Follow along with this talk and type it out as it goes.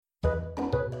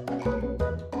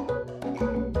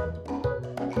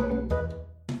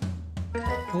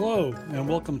Hello, and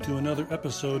welcome to another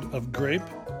episode of Grape,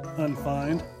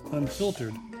 Unfined,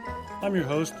 Unfiltered. I'm your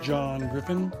host, John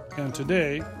Griffin, and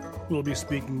today we'll be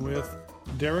speaking with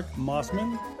Derek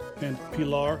Mossman and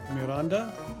Pilar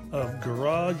Miranda of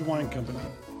Garage Wine Company.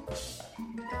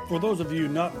 For those of you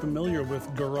not familiar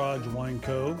with Garage Wine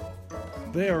Co.,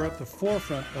 they are at the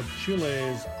forefront of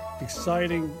Chile's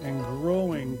exciting and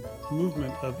growing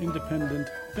movement of independent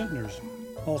vintners,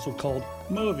 also called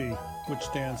MOVI, which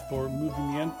stands for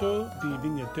Movimiento de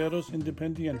Viñeteros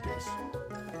Independientes.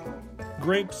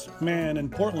 Grapes man in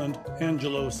Portland,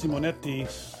 Angelo Simonetti,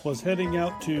 was heading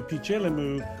out to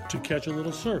Pichilemu to catch a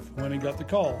little surf when he got the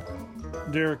call.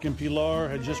 Derek and Pilar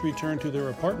had just returned to their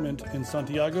apartment in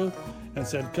Santiago and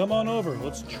said, "Come on over,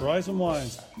 let's try some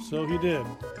wines." So he did.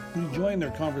 We joined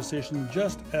their conversation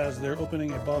just as they're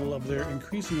opening a bottle of their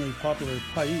increasingly popular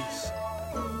Pais.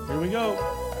 Here we go.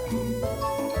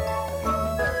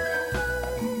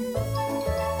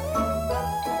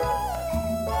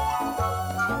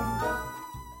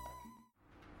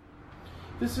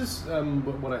 This is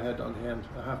what I had on hand,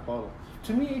 a half bottle.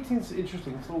 To me, 18 is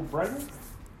interesting. It's a little brighter.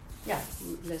 Yeah,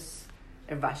 less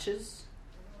herbaceous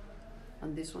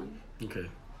on this one. Okay.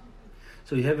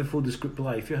 So you have a full description.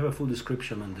 If you have a full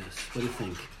description on this, what do you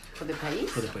think? For the Pais?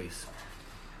 For the Pais.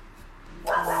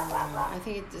 I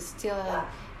think it's still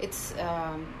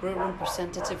very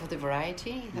representative of the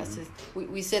variety. It has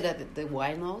we say that the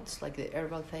wine notes, like the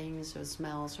herbal things or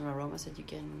smells or aromas that you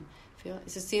can feel, it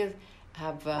still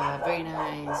have a very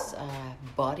nice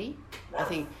body. I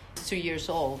think it's 2 years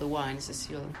old. The wine is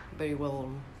still very well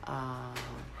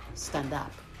stand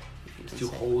up. Still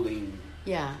holding.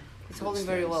 Yeah, it's holding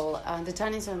very well. The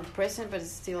tannins are present, but it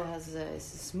still has it's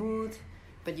smooth,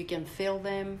 but you can feel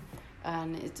them,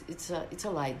 and it's a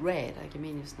light red. Like, I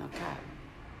mean, it's not cab,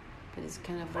 but it's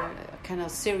kind of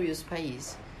serious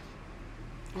Pais.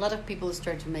 A lot of people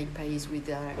start to make Pais with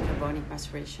carbonic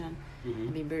maceration. I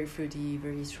mean, very fruity,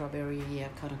 very strawberry,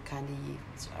 cotton candy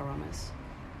aromas.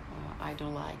 I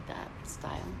don't like that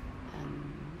style,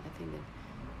 and I think that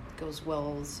it goes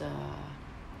well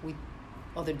with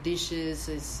other dishes.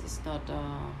 It's not.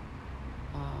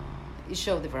 You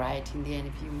show the variety in the end.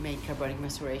 If you make carbonic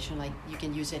maceration, like, you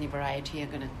can use any variety, you're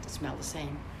gonna smell the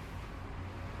same.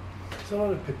 There's a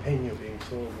lot of Pipeño being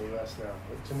sold in the U.S. now.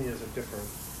 But to me, it's a different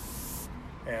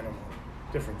animal,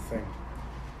 different thing.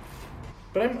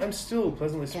 But I'm still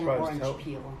pleasantly surprised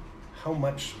how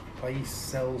much Pais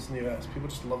sells in the U.S. People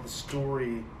just love the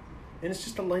story, and it's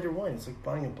just a lighter wine. It's like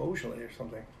buying a Beaujolais or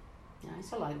something. Yeah,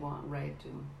 it's a light wine, red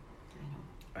too.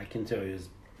 I can tell you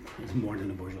it's more than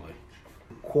a Beaujolais.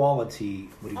 Quality,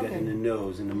 what you get in the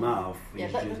nose, in the mouth,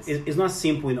 it's not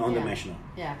simple and one-dimensional.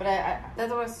 Yeah, but I that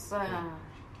was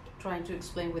trying to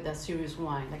explain with a serious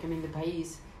wine. Like, I mean, the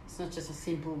Pais, it's not just a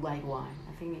simple light wine.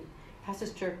 I think it has a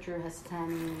structure, has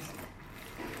tannins,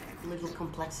 a little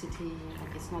complexity.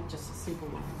 Like, it's not just a simple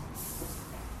wine.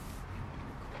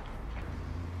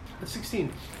 It's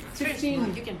 16. It's very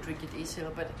smooth. You can drink it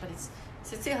easily, but it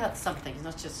still has something. It's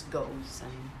not just goes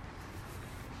and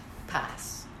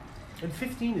pass. And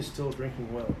 15 is still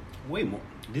drinking well. Way more.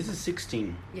 This is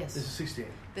 16. Yes. This is 16.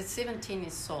 The 17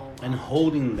 is sold. And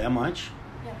holding that much?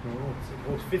 Yeah.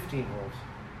 No, it's 15 rolls.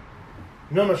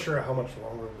 No, I'm not sure how much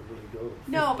longer it would really go.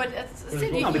 No, but it's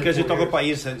still... No, because you talk about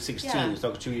Pais at 16, you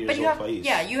talk 2 years old Pais.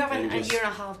 Yeah, you have a year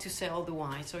and a half to sell the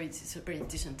wine, so it's a pretty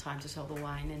decent time to sell the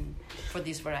wine and for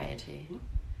this variety.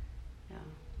 Yeah.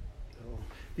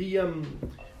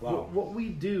 What we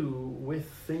do with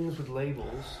things with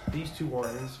labels, these two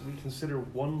wines, we consider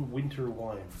one winter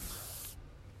wine.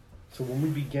 So when we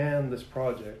began this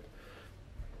project,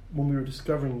 when we were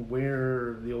discovering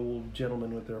where the old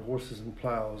gentlemen with their horses and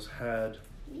plows had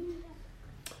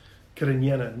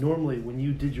Cariñena, normally when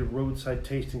you did your roadside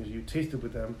tastings, you tasted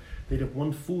with them, they'd have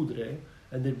one Foudre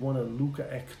and they'd want a Luca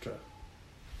Extra.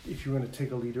 If you were going to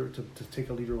take a liter to take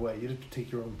a liter away, you'd have to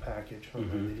take your own package. They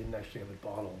didn't actually have it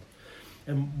bottled.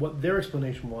 And what their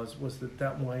explanation was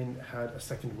that wine had a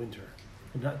second winter,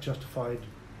 and that justified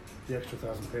the extra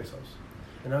 1,000 pesos.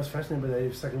 And I was fascinated by the idea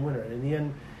of second winter. And in the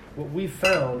end, what we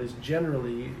found is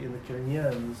generally in the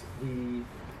Cariñenas, the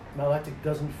malactic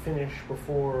doesn't finish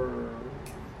before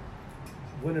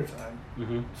wintertime.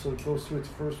 So it goes through its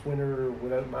first winter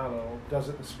without malo, does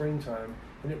it in the springtime,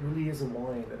 and it really is a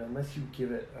wine that unless you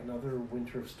give it another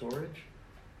winter of storage,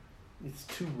 it's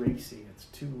too racy. It's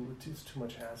too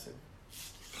much acid.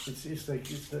 It's like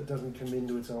that doesn't come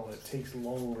into its own. It takes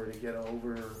longer to get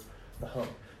over the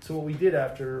hump. So what we did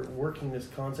after working this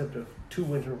concept of two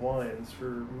winter wines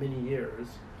for many years,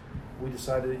 we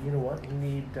decided that, you know what, we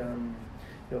need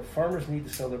farmers need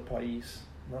to sell their pais,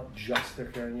 not just their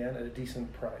Carignan, at a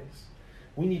decent price.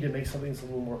 We need to make something that's a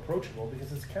little more approachable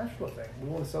because it's a cash flow thing. We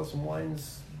want to sell some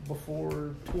wines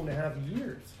before 2.5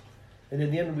 years. And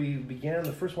in the end,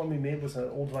 the first one we made was an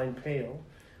Old Vine Pale,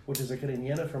 which is a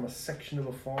Carignana from a section of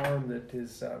a farm that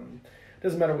is,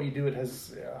 doesn't matter what you do, it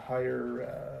has higher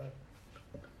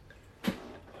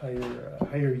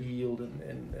yield,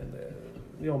 and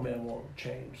the old man won't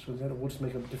change. So we'll just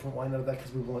make a different wine out of that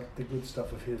because we want the good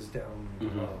stuff of his down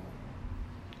below.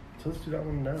 So let's do that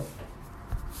one now.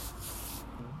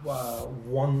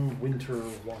 One winter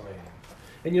wine.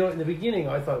 And in the beginning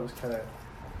I thought it was kind of,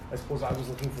 I suppose I was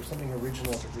looking for something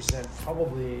original to present,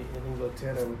 probably in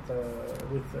Inglaterra in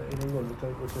England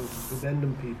with the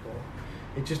Bibendum people.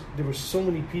 There were so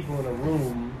many people in a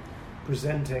room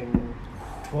presenting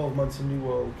 12 months of new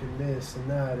oak and this and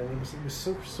that, and it was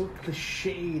so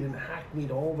cliched and hackneyed,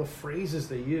 all the phrases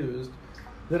they used,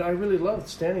 that I really loved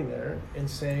standing there and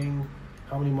saying,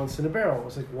 how many months in a barrel? It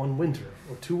was like 1 winter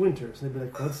or 2 winters. And they'd be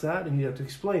like, what's that? And you'd have to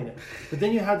explain it. But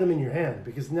then you had them in your hand,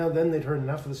 because then they'd heard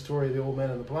enough of the story of the old man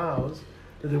and the plows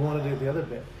that they wanted to get the other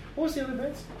bit. What was the other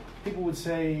bits? People would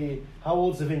say, how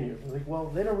old's the vineyard? I was like, well,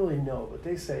 they don't really know, but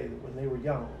they say that when they were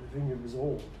young, the vineyard was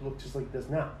old. It looked just like this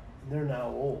now. And they're now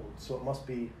old, so it must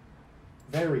be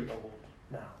very old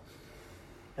now.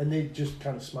 And they'd just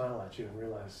kind of smile at you and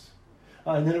realize.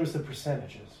 And then it was the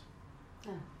percentages.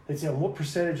 Yeah. They'd say, what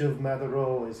percentage of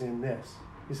Madeiro is in this?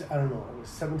 He said, I don't know. It was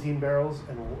 17 barrels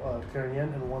and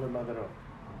Carignan and 1 of Madeiro.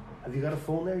 Have you got a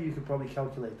phone there? You could probably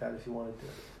calculate that if you wanted to.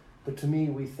 But to me,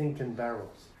 we think in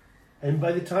barrels. And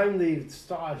by the time they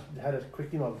had a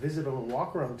quick visit on a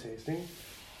walk-around tasting,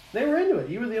 they were into it.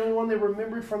 You were the only one they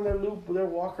remembered from their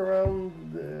walk around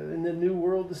in the New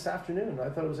World this afternoon. I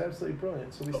thought it was absolutely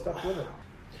brilliant, so we stuck with it.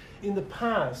 In the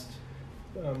past,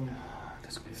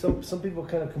 some people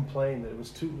kind of complained that it was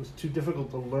too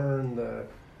difficult to learn the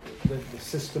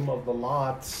system of the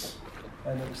lots,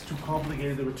 and it was too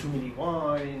complicated. There were too many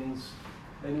wines.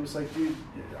 And it was like, dude,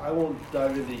 I won't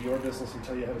dive into your business and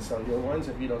tell you how to sell your wines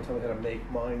if you don't tell me how to make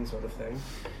mine, sort of thing.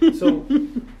 So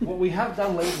what we have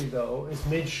done lately, though, is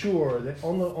made sure that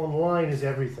online is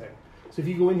everything. So if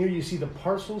you go in here, you see the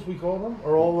parcels, we call them,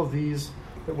 are all of these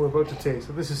that we're about to taste.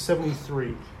 So this is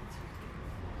 73.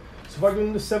 So if I go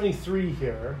into 73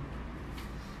 here,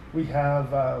 we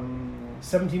have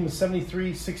 17 was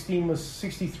 73, 16 was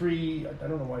 63. I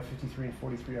don't know why 53 and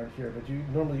 43 aren't here, but you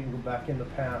can go back in the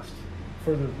past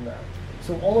further than that.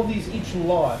 So all of these, each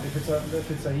lot, if it's a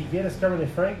Higueras Cabernet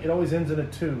Franc, it always ends in a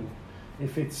 2.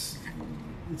 If it's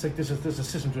like there's a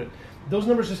system to it. Those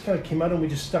numbers just kind of came out and we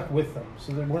just stuck with them,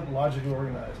 so they weren't logically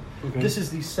organized. Okay. This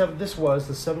was the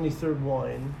 73rd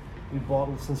wine we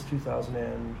bottled since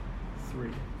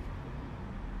 2003.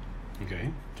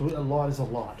 Okay. So a lot is a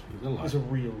lot. It's a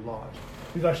real lot.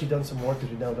 We've actually done some more because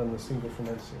we've now done the single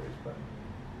ferment series, but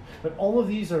all of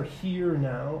these are here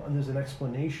now, and there's an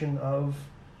explanation of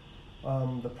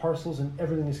the parcels, and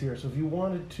everything is here. So if you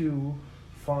wanted to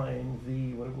find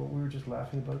what we were just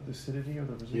laughing about, the acidity or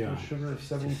the residual sugar of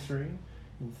 73,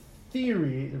 in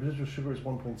theory, the residual sugar is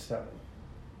 1.7.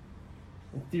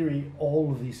 In theory,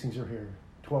 all of these things are here.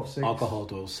 12.6. Alcohol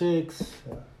 12.6.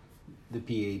 Yeah. The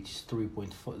pH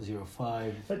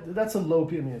 3.05. But that's a low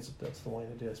pH. I mean, that's the wine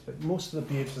it is. But most of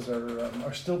the pHs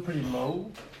are still pretty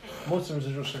low. Most of the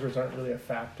residual sugars aren't really a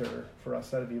factor for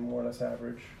us. That'd be more or less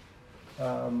average.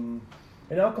 And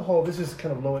alcohol, this is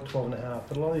kind of low at 12.5.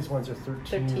 But a lot of these wines are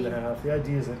 13.5. The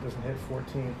idea is that it doesn't hit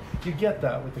 14. You get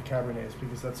that with the Cabernets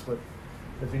because that's what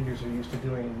the vineyards are used to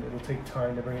doing. And it'll take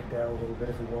time to bring it down a little bit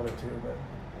if we wanted to.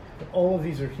 But all of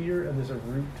these are here, and there's a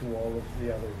root to all of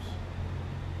the others.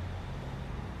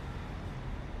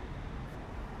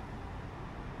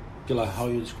 Gila, how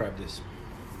you describe this?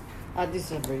 This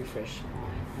is a very fresh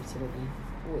wine, absolutely.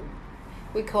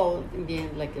 We call it in the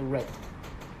end like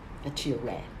a chill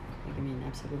red.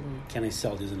 Absolutely. Can I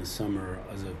sell this in the summer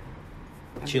as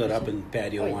a chill it up and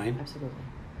patio wine? Absolutely.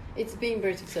 It's been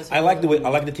very successful. I like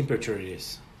the temperature it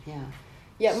is. Yeah.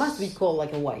 Yeah, it must be called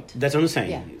like a white. That's what I'm saying.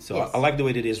 Yeah. So yes. I like the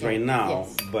way it is right now,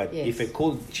 but if I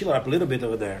could chill it up a little bit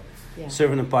over there,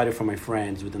 serving a party for my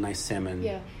friends with a nice salmon.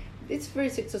 Yeah. It's very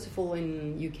successful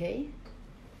in UK.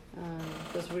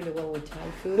 Does really well with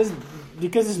Thai food.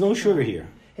 Because there's no sugar here.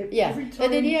 Yeah, but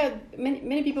then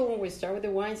many people when we start with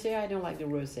the wine say, I don't like the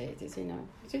rosé. They say, no,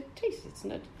 it's a taste. It's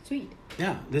not sweet.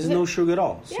 Yeah, there's no sugar at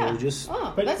all. So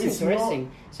but that's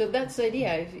interesting. So that's the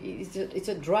idea. It's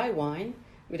a dry wine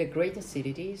with a great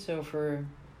acidity. So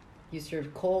you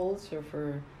serve colds or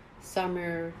for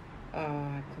summer,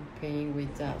 accompanying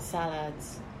with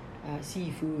salads.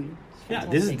 seafood. Yeah,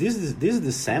 this is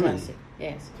the salmon. Fantastic.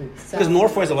 Yes. Because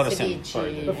Norfolk has a lot of salmon.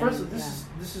 Ceviche, But first, and,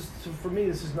 this is for me.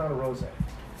 This is not a rosé.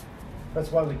 That's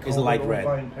why we call It's a light it red.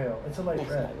 Old Vine Pale. It's a light It's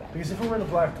red. light red. Because if it were in a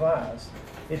black glass,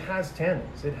 it has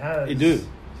tannins. It has. It do.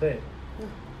 Say,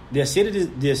 The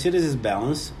acidity is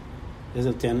balanced. There's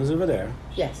a tannins over there.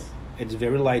 yes. It's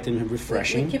very light and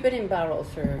refreshing. We keep it in barrel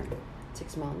for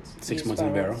 6 months. 6 Use months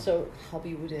in barrel. So help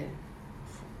you with a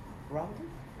round?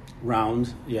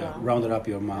 Round it up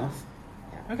your mouth.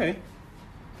 Yeah. Okay.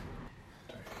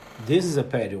 This is a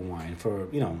patio wine for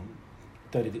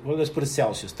 30. Well, let's put it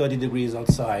Celsius, 30 degrees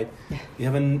outside.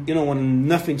 You don't want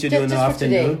nothing to do in the Just for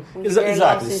today. afternoon. When we were Exactly.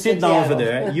 lost in Sit down over Santiago.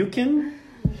 there. You can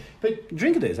but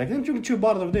drink this. I can drink 2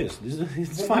 bottles of this.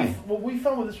 It's fine. What we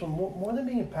found with this one, more than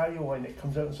being a patio wine that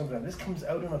comes out in summertime, this comes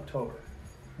out in October,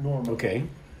 normally. Okay.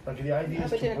 Like the idea Yeah,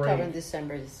 is but to in October and break.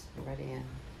 December is ready. Yeah.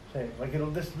 Say, like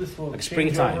this will Like change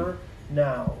springtime. over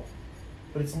now,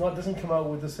 but it's not. Doesn't come out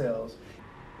with the sales.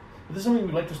 But this is something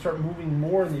we'd like to start moving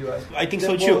more in the U.S. I think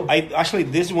Then so too. we'll-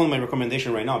 This is one of my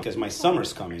recommendations right now because my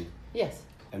summer's coming, Yes.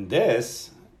 and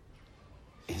this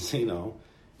is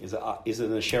is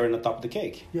a cherry on the top of the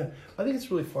cake. Yeah, I think it's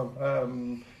really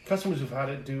fun. Customers who've had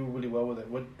it do really well with it.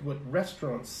 What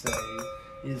restaurants say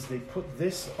is they put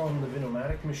this on the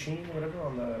Vinomatic machine or whatever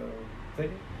on the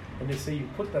thing, and they say you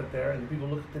put that there, and the people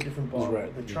look at the different bottles.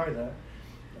 Right. They try that.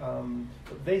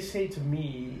 What they say to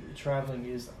me, traveling,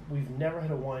 is we've never had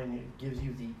a wine that gives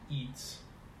you the eats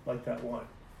like that wine.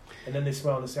 And then they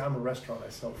smile and they say, I'm a restaurant, I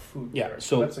sell food Yeah, there.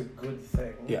 so- That's a good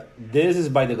thing. Yeah, this is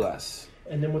by the glass.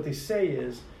 And then what they say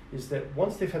is that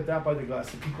once they've had that by the glass,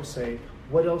 the people say,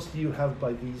 what else do you have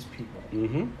by these people?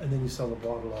 Mm-hmm. And then you sell the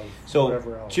bottle of So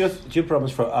whatever else. two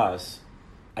problems for us.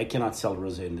 I cannot sell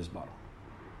rosé in this bottle.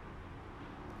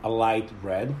 A light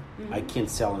red, I can't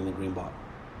sell in the green bottle.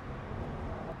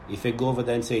 If I go over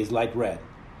there and say it's light red,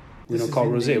 we This don't is call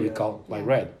in rosé, the, we call light yeah.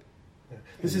 red.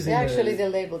 This is Yeah, in actually, the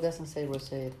label doesn't say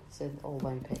rosé. It said old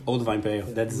wine pale. Old Vine Pale.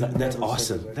 That's we've never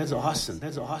awesome. said That's rosé. awesome.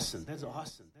 That's awesome. That's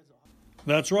awesome.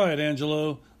 That's right,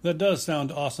 Angelo. That does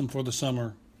sound awesome for the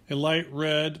summer. A light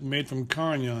red made from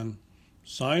Carignan.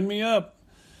 Sign me up.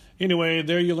 Anyway,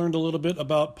 there you learned a little bit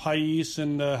about Pais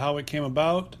and how it came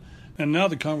about. And now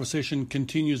the conversation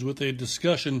continues with a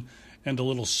discussion and a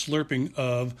little slurping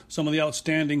of some of the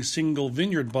outstanding single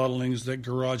vineyard bottlings that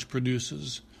Garage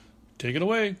produces. Take it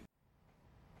away.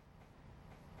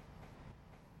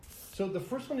 So the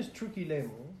first one is Truquilemo.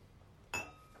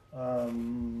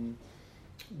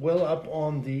 Well up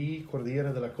on the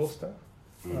Cordillera de la Costa,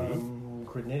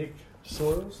 granitic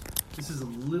soils. This is a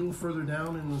little further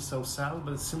down in the Sausal,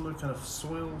 but a similar kind of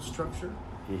soil structure.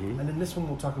 And then this one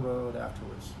we'll talk about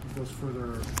afterwards. It goes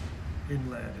further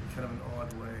inland in kind of an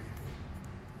odd way.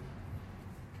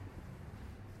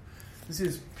 This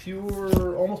is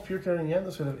pure, almost pure Carignan.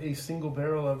 This is a single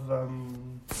barrel of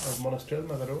Monastrell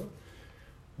Maduro.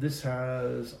 This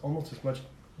has almost as much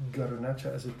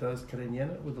Garnacha as it does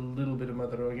Carignana, with a little bit of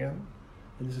Maduro again.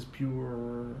 And this is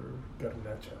pure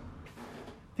Garnacha.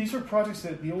 These are projects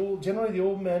that generally the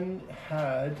old men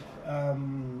had,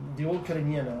 the old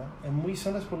Carignana, and we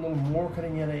sometimes put a little more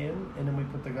Carignana in, and then we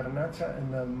put the Garnacha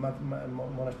and the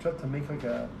Monastrell to make like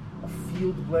a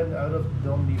field blend out of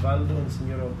Don Vivaldo and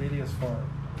Senora Odelia's farm.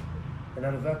 And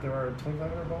out of that there are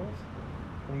 2,500 bottles,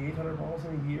 2,800 bottles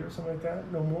in a year, something like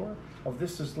that, no more. Of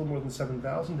this there's still more than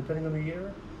 7,000 depending on the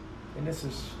year. And this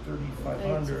is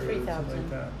 3,500, 3,000 something like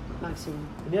that. maximum.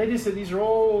 And the idea is that these are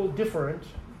all different,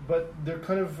 but they're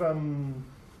kind of, how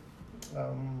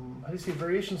do you say,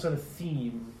 variations on a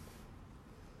theme.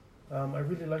 I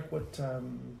really like what, God,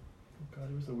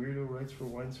 who's the weirdo who writes for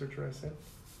Wine Searcher, I said?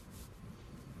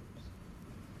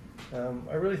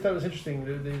 I really thought it was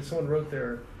interesting. Someone wrote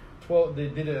there, they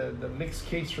did the mixed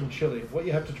case from Chile, what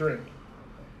you have to drink.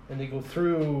 And they go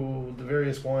through the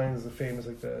various wines, the famous,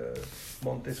 like the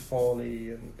Montes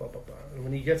Folly and blah, blah, blah. And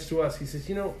when he gets to us, he says,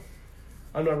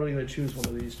 I'm not really going to choose one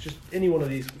of these. Just any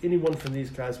one from these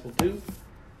guys will do.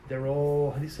 They're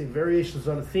all, how do you say, variations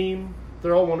on a theme.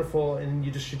 They're all wonderful, and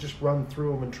you should just run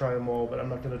through them and try them all, but I'm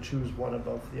not going to choose one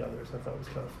above the others. I thought it was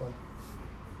kind of fun.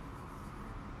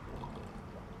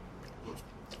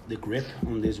 The grip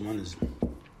on this one is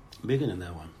bigger than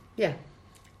that one. Yeah.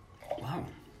 Wow.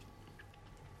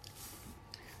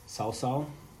 Sausal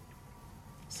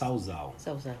Sausal.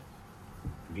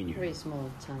 vineyard. Very small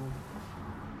town.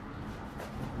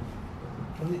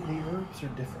 And the herbs are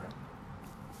different.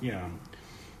 Yeah,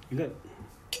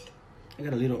 I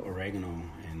got a little oregano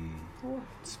and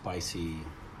spicy.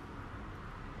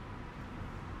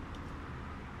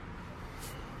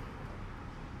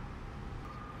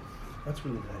 That's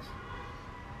really nice.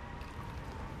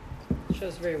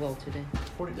 shows very well today.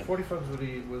 45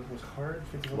 was hard.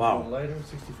 51 Wow. were lighter.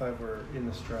 65 were in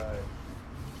the stride.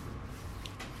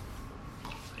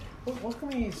 What can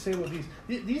we say about these?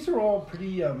 These are all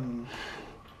pretty. I'm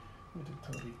going to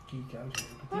totally geek out here.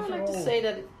 But I would these are like to all- say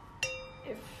that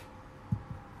if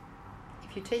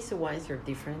you taste the wines, they're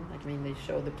different. Like, I mean, they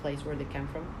show the place where they come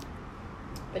from,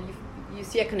 but you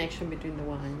see a connection between the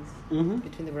wines, Mm-hmm.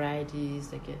 between the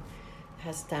varieties. Like it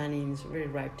has tannins, very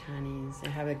ripe tannins. They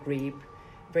have a grape,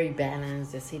 very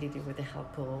balanced, acidity with the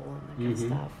alcohol and that kind of Mhm.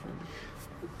 stuff.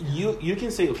 And You can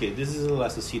say, okay, this is a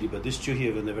less acidity, but this two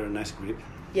here have a very nice grip.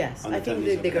 yes, On I the think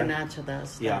tannins the of that. Garnacha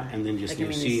does. Yeah, that. and then just Like, I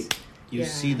mean, you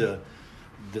it's- see the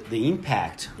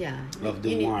impact. Yeah, of the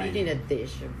you need, wine. You need a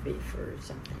dish of beef or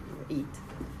something or eat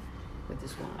with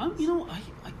this wine.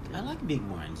 I like big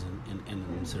wines in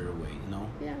a certain way, you know.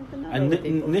 Yeah, but not And all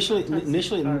people. initially, Sometimes it's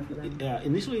hard for them.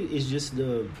 initially it's just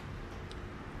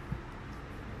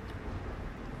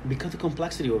because the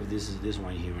complexity of this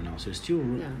wine here now. So it still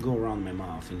Yeah. go around my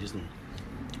mouth and just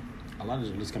a lot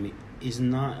of this coming is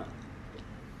not.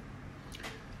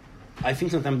 I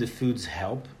think sometimes the foods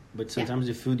help, but sometimes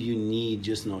the food you need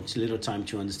just a little time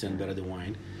to understand better the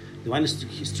wine. The wine is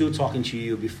still talking to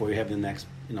you before you have the next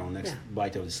Yeah.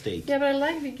 bite of the steak. Yeah, but I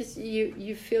like because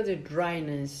you feel the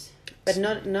dryness, but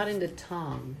not in the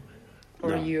tongue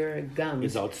or No. your gums.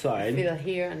 It's outside. You feel it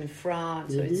here and in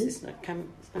front, so it's not coming.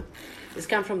 It's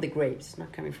come from the grapes. It's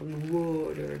not coming from the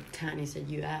wood or tannins that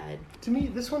you add. To me,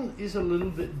 this one is a little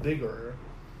bit bigger,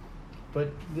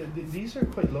 but these are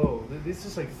quite low. This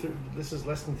is like this is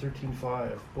less than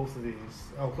 13.5. Both of these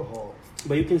alcohol,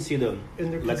 But you can see the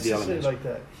and they're like the consistently elements. like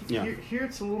that. Yeah. Here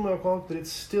it's a little more alcoholic, but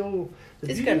it's still. the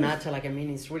This beauty- Garnacha, like I mean,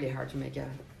 it's really hard to make a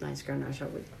nice Garnacha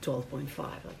with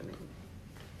 12.5. Like I mean,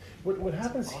 What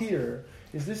happens here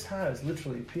is this has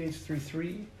literally pH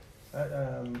 3.3,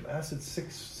 acid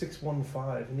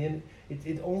 6.15, and then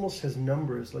it almost has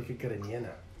numbers like a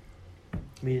Graniena. I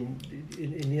mean,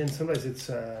 in the end, sometimes it's.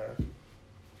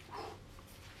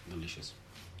 delicious.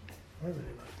 I really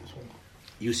like this one.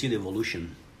 You see the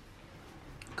evolution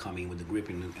coming with the grip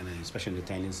and especially in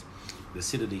the tannins, the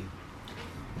acidity.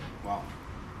 Wow.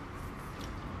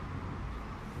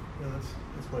 Yeah,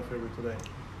 that's my favorite today.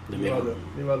 The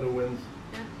Nivaldo wins.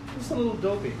 yeah. It's a little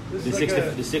dopey. This The is like 60,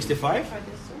 a, the 65. Try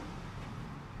this.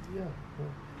 Sir.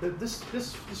 yeah. This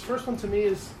first one to me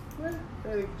is, I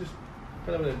think just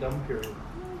kind of in a dumb period.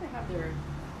 Well, they have their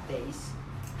days.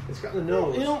 It's got the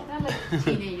nose. You know, Not like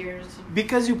teenagers.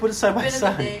 because you put it side by Bit of the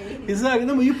side. day. Exactly.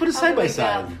 No, but you put it How side to by wake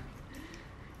side. up.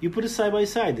 You put it side by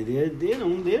side.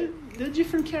 They're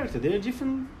different character. They're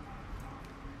different.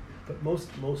 But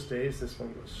most days, this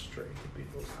one goes straight to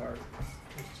people's heart.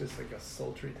 It's just like a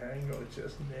sultry tango. It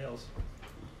just nails.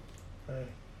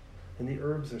 And the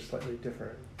herbs are slightly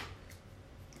different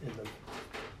in them.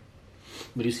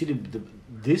 But you see,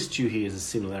 this two here is a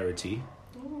similarity.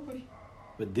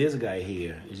 But this guy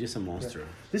here is just a monster.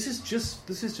 This is just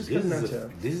This is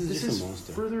Garnacha. this is just a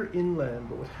monster. further inland,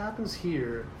 but what happens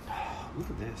here? Look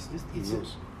at this. This It's is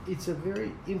gross. It's a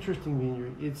very interesting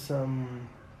vineyard.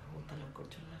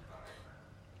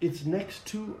 It's next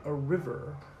to a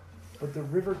river, but the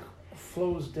river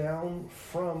flows down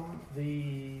from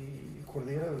the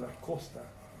Cordillera de la Costa.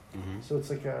 Mhm. So it's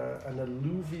like an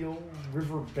alluvial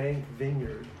riverbank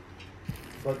vineyard,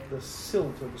 but the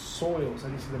silt or the soils,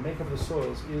 and you see the makeup of the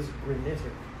soils is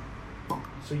granitic.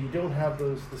 So you don't have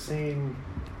the same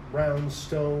round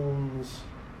stones,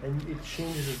 and it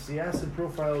changes. The acid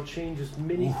profile changes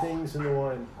many things in the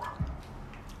wine.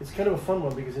 It's kind of a fun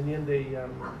one because in the end,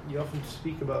 you often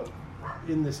speak about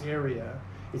in this area.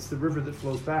 It's the river that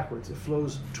flows backwards. It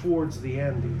flows towards the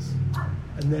Andes,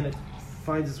 and then it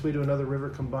finds its way to another river,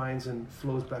 combines, and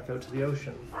flows back out to the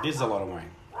ocean. This is a lot of wine.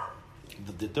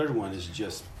 The third one is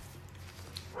just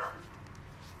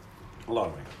a lot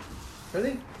of wine. I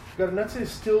think Garnacha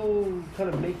is still kind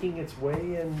of making its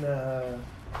way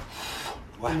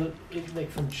Wow. like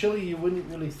from Chile, you wouldn't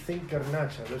really think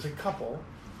Garnacha. There's a couple,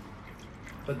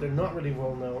 but they're not really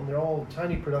well known. They're all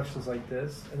tiny productions like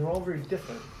this, and they're all very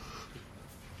different.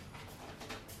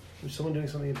 There's someone doing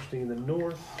something interesting in the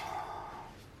north.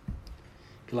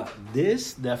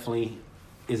 This definitely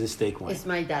is a steak wine. It's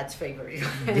my dad's favorite.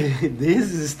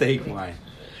 This is a steak wine.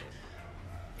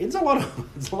 It's a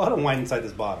lot of wine inside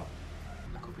this bottle.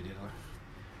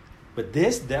 But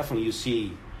this definitely you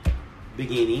see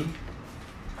beginning,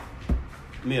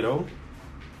 middle,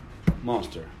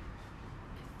 monster.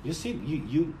 You see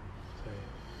you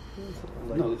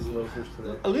No,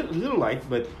 a little light,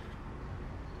 but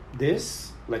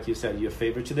this, like you said, your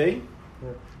favorite today.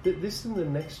 Yeah. This in the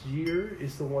next year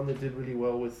is the one that did really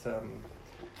well with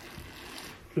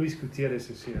Luis Gutierrez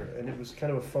is here, and it was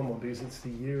kind of a fun one because it's the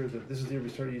year that this is the year we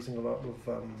started using a lot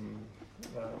of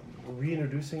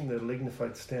reintroducing the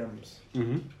lignified stems.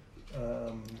 Mm-hmm.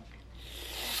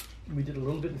 We did a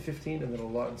little bit in 15 and then a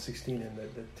lot in 16, and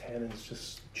the tannins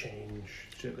just change.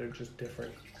 They're just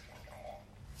different.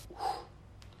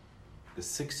 The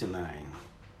 69.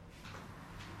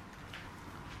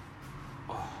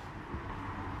 Oh.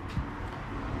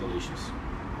 Delicious.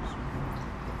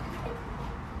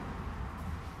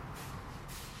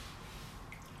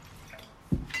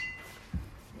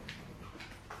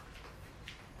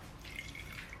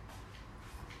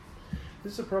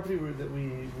 This is a property that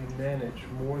we manage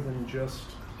more than just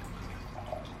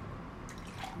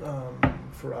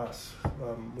for us.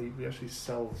 We actually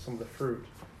sell some of the fruit.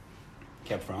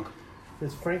 Cab Franc.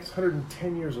 This Frank's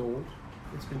 110 years old.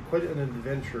 It's been quite an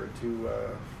adventure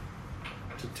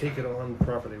to take it on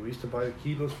property. We used to buy the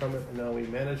kilos from it, and now we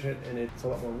manage it, and it's a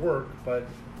lot more work, but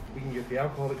we can get the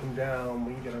alcohol to come down,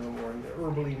 we can get a more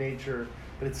herbally nature,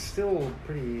 but it's still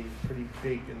pretty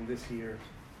big in this year.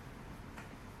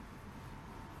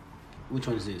 Which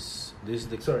one is this? This is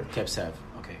the Sorry. Cab Sav.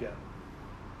 Okay. Yeah.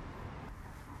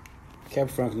 Cab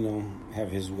Franc, have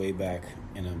his way back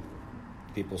in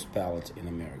people's palate in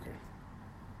America.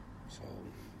 So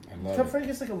I love Cab it. Franc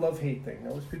is like a love-hate thing.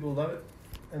 There's people who love it,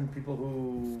 and people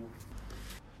who...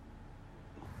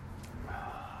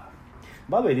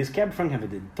 By the way, this Cab Franc have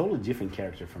a totally different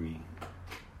character for me.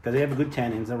 Because they have good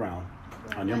tannins around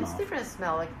on your It's mouth. different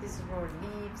smell. Like this is more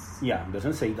leaves. Yeah,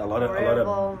 doesn't say a lot More of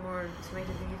herbal, more tomato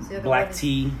leaves. The other black one is-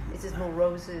 tea. It's just more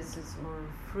roses. It's more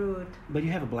fruit. But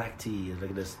you have a black tea, it's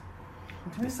like this.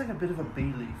 To me, it's like a bit of a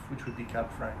bay leaf, which would be Cab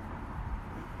Franc.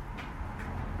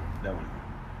 That one.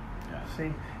 Yeah.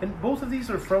 See? And both of these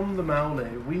are from the Maule.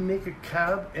 We make a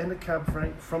Cab and a Cab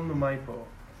Franc from the Maipo.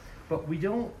 But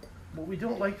what we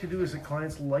don't like to do is the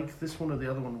clients like this one or the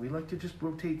other one. We like to just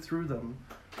rotate through them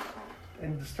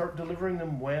and to start delivering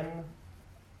them when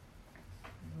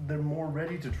they're more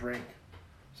ready to drink.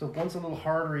 So if one's a little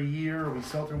harder a year, or we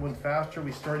sell through one faster,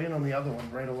 we start in on the other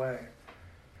one right away.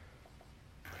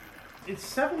 It's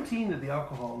 17 that the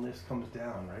alcohol in this comes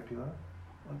down, right, Pilar?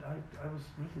 And I was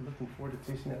really looking forward to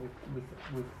tasting that with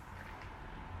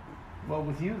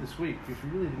you this week, because we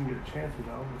really didn't get a chance with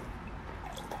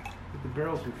the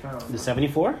barrels we found. The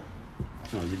 74?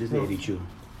 No, it is the No. 82.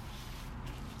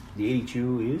 The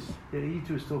 82 is? Yeah,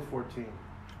 82 is still 14.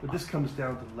 But this comes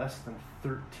down to less than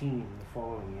 13 the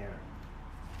following year.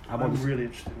 How about, I'm the, really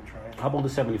interested in trying it. how about the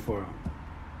 74?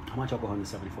 How much alcohol in the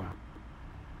 74?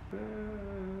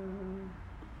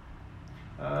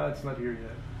 It's not here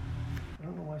yet. I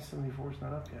don't know why 74 is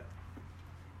not up yet.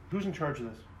 Who's in charge of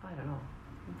this? I don't know.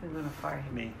 I'm gonna fire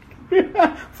him. Me.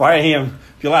 Fire him.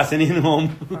 If you send him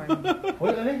home. Fire him.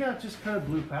 Well, I think that just kind of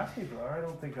blew past me, Pilar. I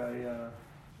don't think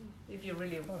If you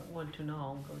really want to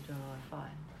know, go to another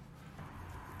file.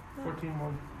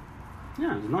 14-1.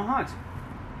 Yeah, it's not hot.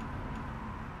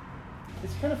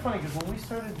 It's kind of funny because when we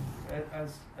started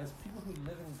as people who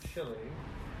live in Chile,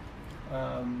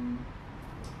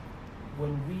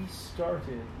 when we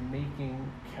started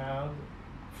making Cab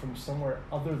from somewhere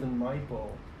other than Maipo,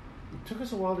 it took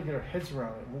us a while to get our heads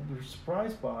around it. What we were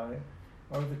surprised by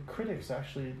are the critics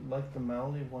actually like the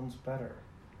Maule ones better,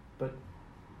 but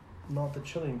not the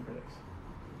Chilean critics.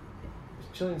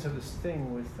 The Chileans have this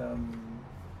thing with,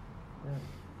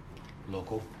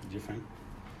 Local, different.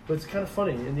 But it's kind of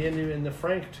funny. In the end, in the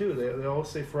Franc too, they always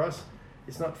say for us,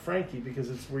 it's not Frankie because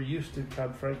we're used to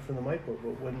Cab Franc from the Maipo.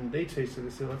 But when they taste it, they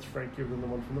say, "Let's Frankier than the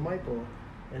one from the Maipo,"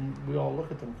 and we all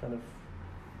look at them kind of.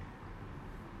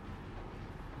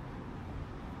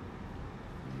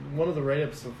 One of the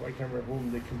write-ups of I can't remember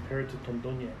whom they compared to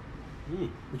Tondonia,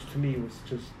 which to me was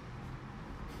just.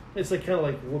 It's like kind of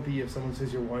like whoopee if someone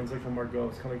says your wine's like a Margaux.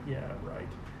 It's kind of like yeah, right.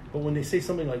 But when they say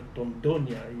something like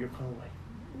Tondonia, you're kind of like,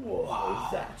 whoa,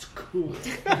 that's cool.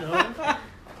 You know?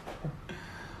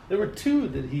 There were two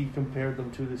that he compared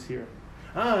them to this year.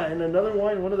 And another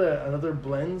wine, another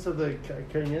blends of the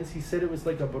Carignans, he said it was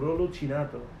like a Barolo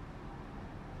Chinato.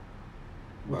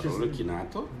 Barolo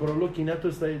Chinato? Barolo Chinato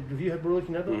is like, have you had Barolo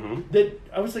Chinato? Mhm. That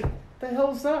I was like, the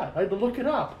hell is that? I had to look it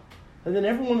up. And then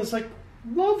everyone is like,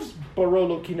 loves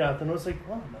Barolo Chinato. And I was like,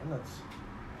 oh man, that's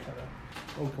kind of,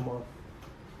 oh come on.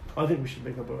 I think we should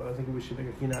make a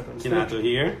Chinato. Chinato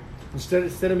here. Instead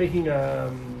of making a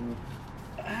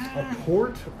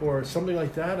port or something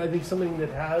like that, I think something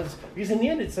that has, because in the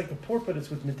end it's like a port, but it's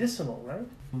with medicinal, right?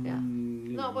 Yeah.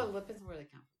 No, well, depends where they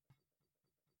come.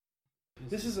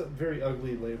 This is a very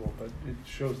ugly label, but it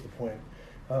shows the point.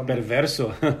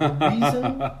 Perverso. The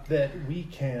reason that we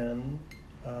can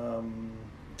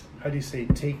how do you say,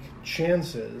 take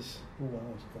chances. Ooh,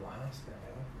 I was glass there.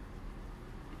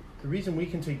 The reason we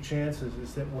can take chances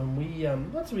is that when we,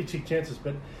 not that we take chances,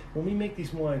 but when we make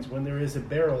these wines, when there is a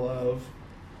barrel of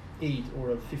 8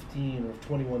 or of 15 or of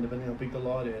 21, depending on how big the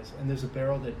lot is, and there's a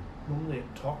barrel that normally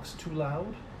it talks too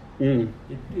loud. You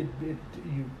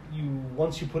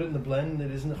once you put it in the blend,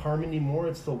 it isn't harmony anymore.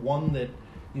 It's the one that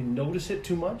you notice it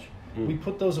too much. We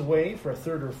put those away for a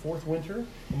third or fourth winter,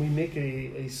 and we make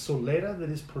a solera that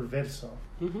is perverso.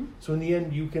 So in the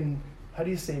end, you can, how do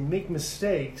you say, make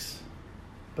mistakes,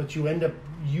 but you end up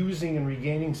using and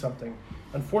regaining something.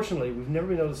 Unfortunately, we've never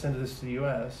been able to send this to the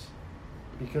U.S.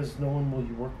 because no one will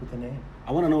work with the name.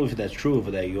 I want to know if that's true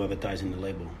over there. You advertise in the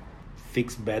label.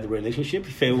 Fix bad relationship.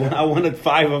 If I wanted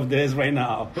 5 of this right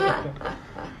now.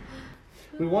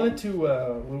 We wanted to.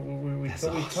 We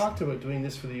talked about doing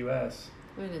this for the U.S.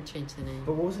 We're gonna change the name.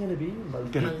 But what was it going to be?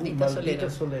 Maldita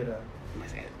Solera.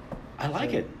 I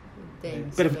like it.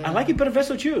 Thanks, But I like it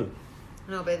Perverso too.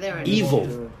 No, but they're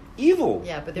Evil.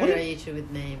 Yeah, but there are issue with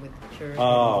name with church.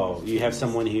 Oh, you have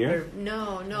someone here?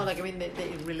 No. Like I mean, they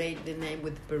relate the name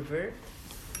with pervert.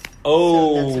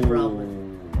 Oh, so that's a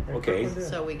problem. Okay.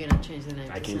 So we're gonna change the name.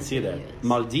 I can see that.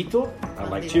 Maldito, I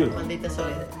like too. Maldita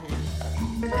Soledad.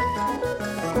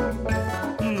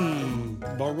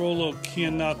 Barolo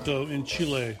Chianato in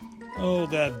Chile. Oh,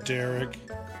 that Derek.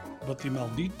 But the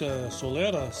Maldita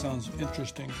Solera sounds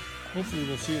interesting. Hopefully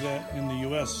we'll see that in the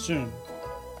U.S. soon.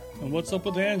 And what's up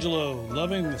with Angelo?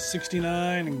 Loving the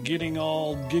 69 and getting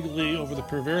all giggly over the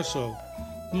Perverso.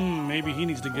 Maybe he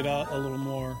needs to get out a little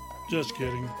more. Just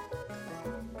kidding.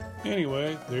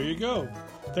 Anyway, there you go.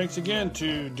 Thanks again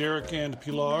to Derek and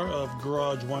Pilar of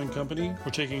Garage Wine Company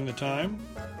for taking the time.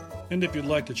 And if you'd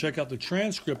like to check out the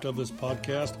transcript of this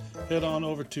podcast, head on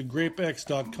over to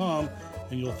grapex.com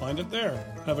and you'll find it there.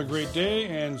 Have a great day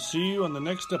and see you on the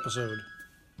next episode.